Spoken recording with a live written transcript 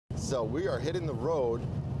So we are hitting the road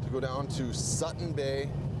to go down to Sutton Bay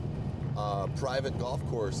private golf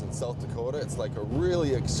course in South Dakota. It's like a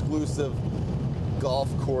really exclusive golf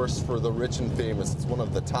course for the rich and famous. It's one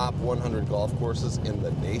of the top 100 golf courses in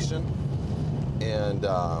the nation. And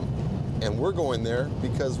we're going there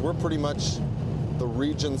because we're pretty much the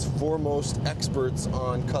region's foremost experts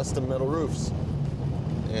on custom metal roofs.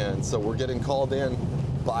 And so we're getting called in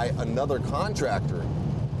by another contractor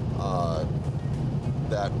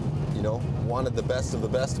that, you know, wanted the best of the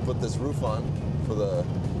best to put this roof on for the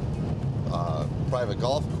private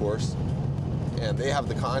golf course. And they have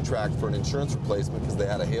the contract for an insurance replacement because they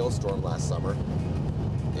had a hailstorm last summer.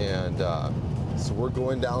 And so we're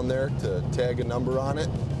going down there to tag a number on it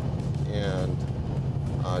and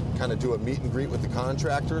kind of do a meet and greet with the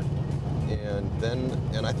contractor.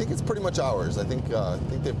 And I think it's pretty much ours. I think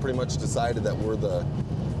they've pretty much decided that we're the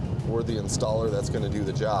installer that's going to do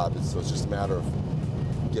the job. So it's just a matter of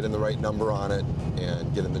getting the right number on it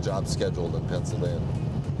and getting the job scheduled and penciled in.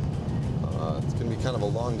 It's going to be kind of a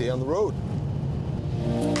long day on the road.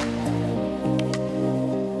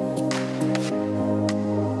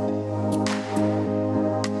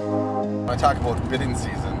 When I talk about bidding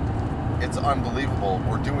season, it's unbelievable.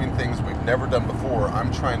 We're doing things we've never done before.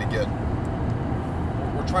 We're trying to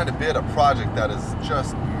bid a project that is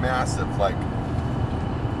just massive, like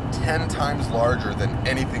 10 times larger than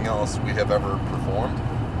anything else we have ever performed.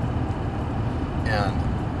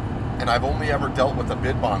 And I've only ever dealt with a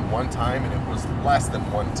bid bond one time, and it was less than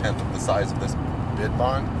 1/10 of the size of this bid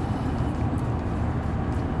bond.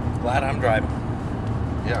 Glad I'm driving.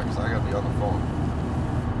 Yeah, because I gotta be on the phone.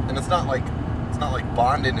 And it's not like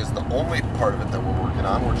bonding is the only part of it that we're working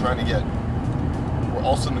on. We're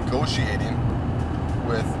also negotiating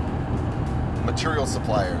with material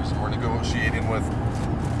suppliers. We're negotiating with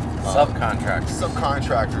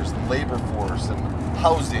subcontractors and labor force and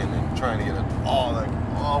housing and trying to get it all like,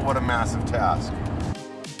 oh, what a massive task.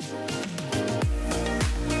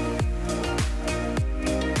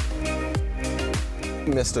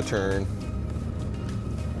 Missed a turn,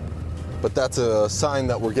 but that's a sign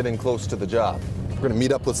that we're getting close to the job. We're gonna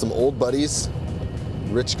meet up with some old buddies.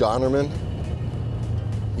 Rich Gonnerman.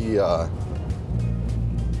 He,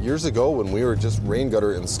 years ago when we were just rain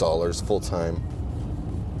gutter installers full-time,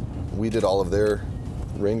 we did all of their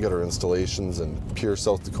rain gutter installations in Pierre,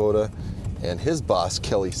 South Dakota, and his boss,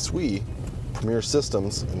 Kelly Swee, Premier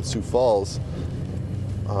Systems in Sioux Falls,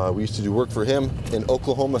 we used to do work for him in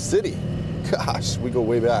Oklahoma City. Gosh, we go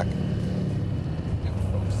way back.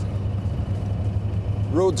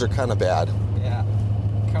 Roads are kind of bad. Yeah,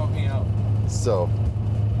 count me out. So,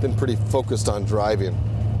 been pretty focused on driving.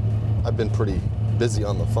 I've been pretty busy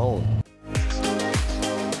on the phone.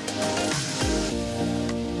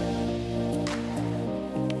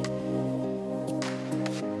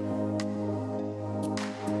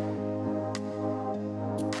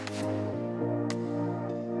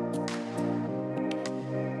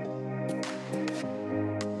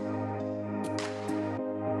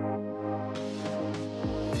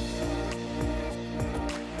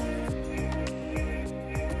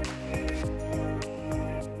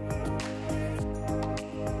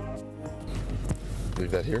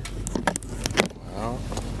 Leave that here. Well,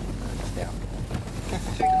 yeah.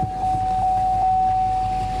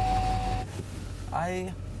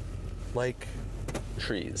 I like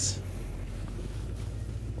trees.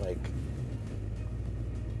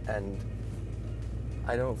 And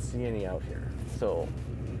I don't see any out here. So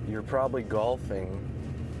you're probably golfing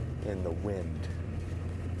in the wind.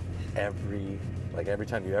 Every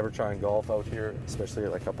time you ever try and golf out here, especially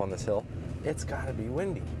like up on this hill, it's gotta be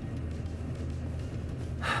windy.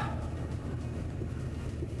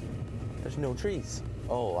 There's no trees.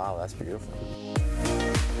 Oh wow, that's beautiful.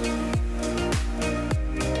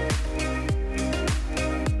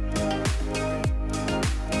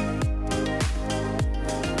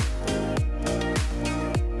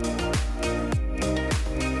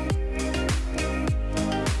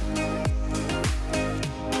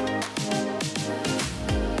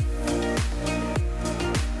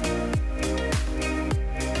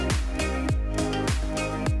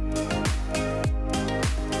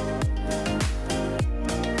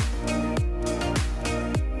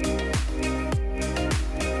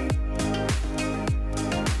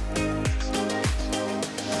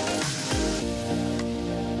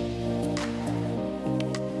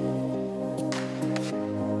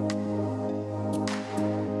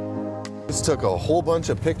 Just took a whole bunch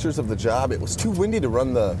of pictures of the job. It was too windy to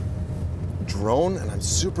run the drone, and I'm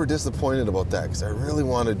super disappointed about that because I really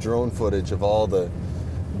wanted drone footage of all the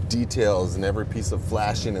details and every piece of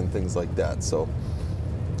flashing and things like that. So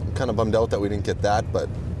I'm kind of bummed out that we didn't get that, but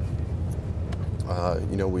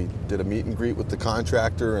You know, we did a meet and greet with the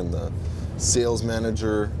contractor and the sales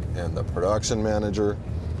manager and the production manager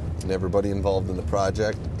and everybody involved in the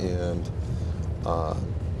project. And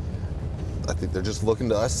I think they're just looking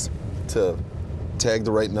to us to tag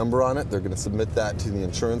the right number on it. They're going to submit that to the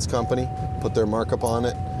insurance company, put their markup on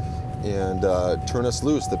it, and turn us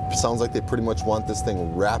loose. It sounds like they pretty much want this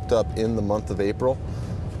thing wrapped up in the month of April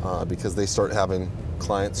because they start having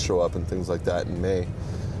clients show up and things like that in May.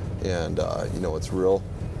 And you know, it's real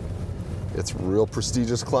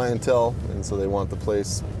prestigious clientele, and so they want the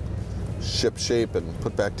place ship shape and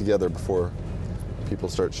put back together before people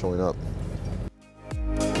start showing up.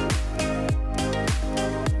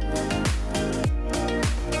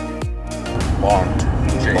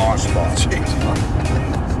 Long spot.